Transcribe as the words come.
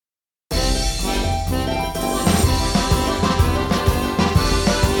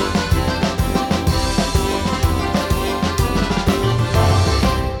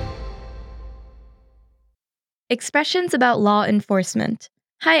Expressions about law enforcement.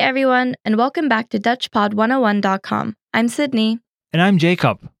 Hi everyone, and welcome back to DutchPod101.com. I'm Sydney. And I'm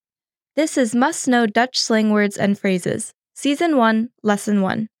Jacob. This is Must Know Dutch Slang Words and Phrases, Season 1, Lesson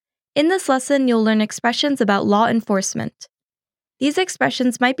 1. In this lesson, you'll learn expressions about law enforcement. These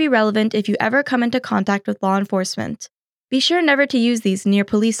expressions might be relevant if you ever come into contact with law enforcement. Be sure never to use these near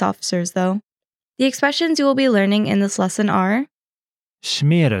police officers, though. The expressions you will be learning in this lesson are: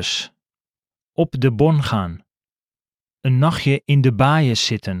 Smeris. Op de bon gaan. Een nachtje in de baaiers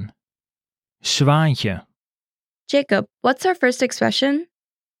zitten. Zwaantje. Jacob, what's our first expression?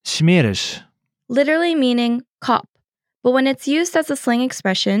 Smeris. Literally meaning cop, but when it's used as a slang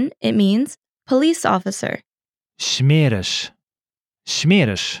expression, it means police officer. Smeris.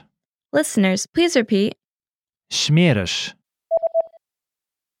 Smeris. Listeners, please repeat. Smeris.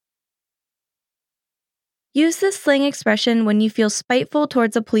 Use this slang expression when you feel spiteful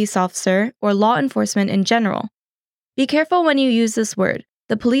towards a police officer or law enforcement in general. Be careful when you use this word.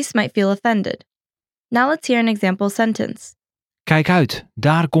 The police might feel offended. Now let's hear an example sentence. Kijk uit,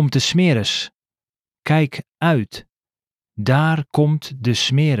 daar komt de smeris. Kijk uit. Daar komt de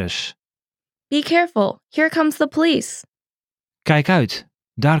smeris. Be careful, here comes the police. Kijk uit,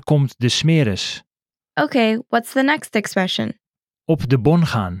 daar komt de smeris. Okay, what's the next expression? Op de bon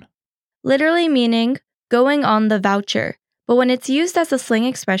gaan. Literally meaning going on the voucher, but when it's used as a slang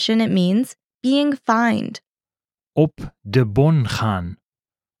expression, it means being fined. Op de bon gaan.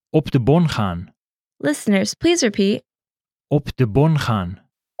 Op de bon gaan. Listeners, please repeat. Op de bon gaan.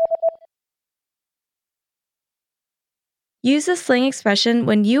 Use this slang expression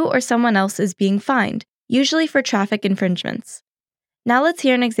when you or someone else is being fined, usually for traffic infringements. Now let's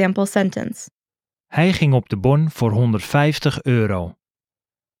hear an example sentence. Hij ging op de bon voor €150.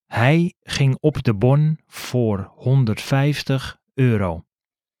 Hij ging op de bon voor €150.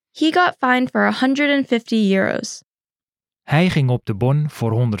 He got fined for €150. Hij ging op de bon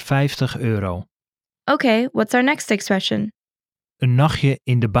voor €150. Okay, what's our next expression? Een nachtje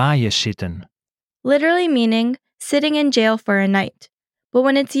in de baaiers zitten. Literally meaning sitting in jail for a night. But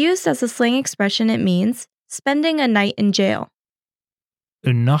when it's used as a slang expression, it means spending a night in jail.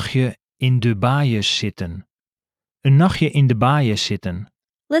 Een nachtje in de baaiers zitten. Een nachtje in de baaiers zitten.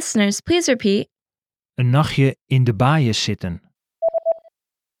 Listeners, please repeat. Een nachtje in de baaiers zitten.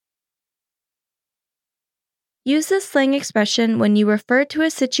 Use this slang expression when you refer to a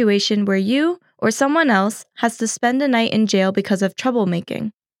situation where you or someone else has to spend a night in jail because of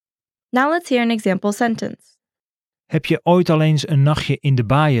troublemaking. Now let's hear an example sentence. Heb je ooit al eens een nachtje in de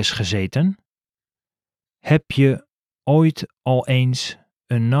baaiers gezeten? Heb je ooit al eens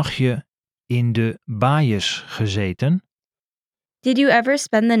een nachtje in de baaiers gezeten? Did you ever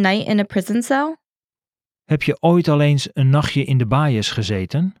spend the night in a prison cell? Heb je ooit al eens een nachtje in de baaiers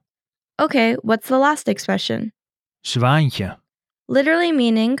gezeten? Okay, what's the last expression? Zwaantje. Literally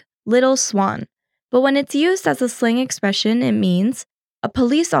meaning little swan. But when it's used as a slang expression, it means a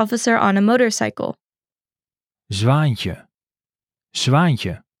police officer on a motorcycle. Zwaantje.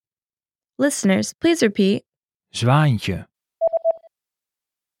 Zwaantje. Listeners, please repeat. Zwaantje.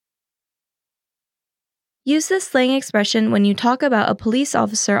 Use this slang expression when you talk about a police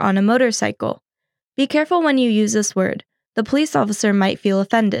officer on a motorcycle. Be careful when you use this word. The police officer might feel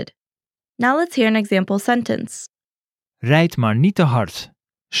offended. Now let's hear an example sentence. Rijd maar niet te hard.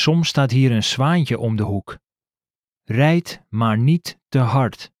 Soms staat hier een zwaantje om de hoek. Rijd maar niet te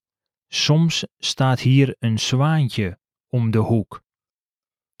hard. Soms staat hier een zwaantje om de hoek.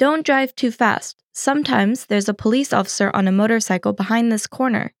 Don't drive too fast. Sometimes there's a police officer on a motorcycle behind this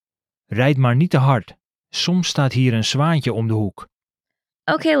corner. Rijd maar niet te hard. Soms staat hier een zwaantje om de hoek.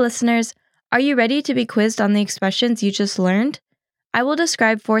 Okay, listeners, are you ready to be quizzed on the expressions you just learned? I will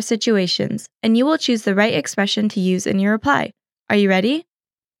describe 4 situations, and you will choose the right expression to use in your reply. Are you ready?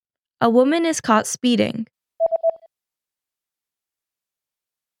 A woman is caught speeding.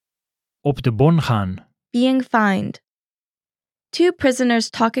 Op de bon gaan. Being fined. 2 prisoners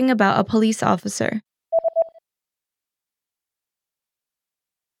talking about a police officer.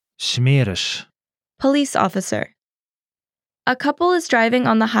 Smeris. Police officer. A couple is driving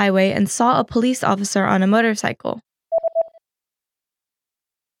on the highway and saw a police officer on a motorcycle.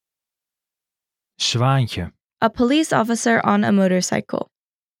 Zwaantje. A police officer on a motorcycle.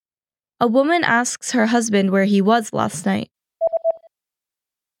 A woman asks her husband where he was last night.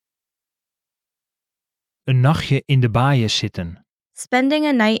 Een nachtje in de baaiers zitten. Spending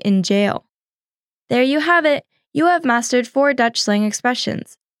a night in jail. There you have it. You have mastered 4 Dutch slang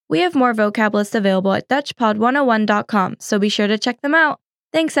expressions. We have more vocab lists available at DutchPod101.com, so be sure to check them out.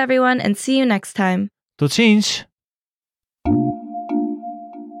 Thanks everyone, and see you next time. Tot ziens!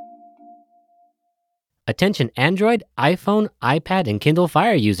 Attention Android, iPhone, iPad, and Kindle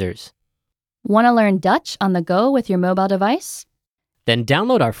Fire users. Want to learn Dutch on the go with your mobile device? Then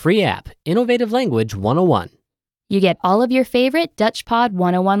download our free app, Innovative Language 101. You get all of your favorite Dutch Pod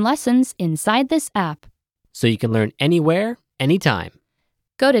 101 lessons inside this app. So you can learn anywhere, anytime.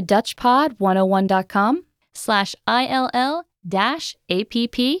 Go to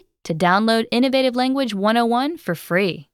DutchPod101.com/ILL-APP to download Innovative Language 101 for free.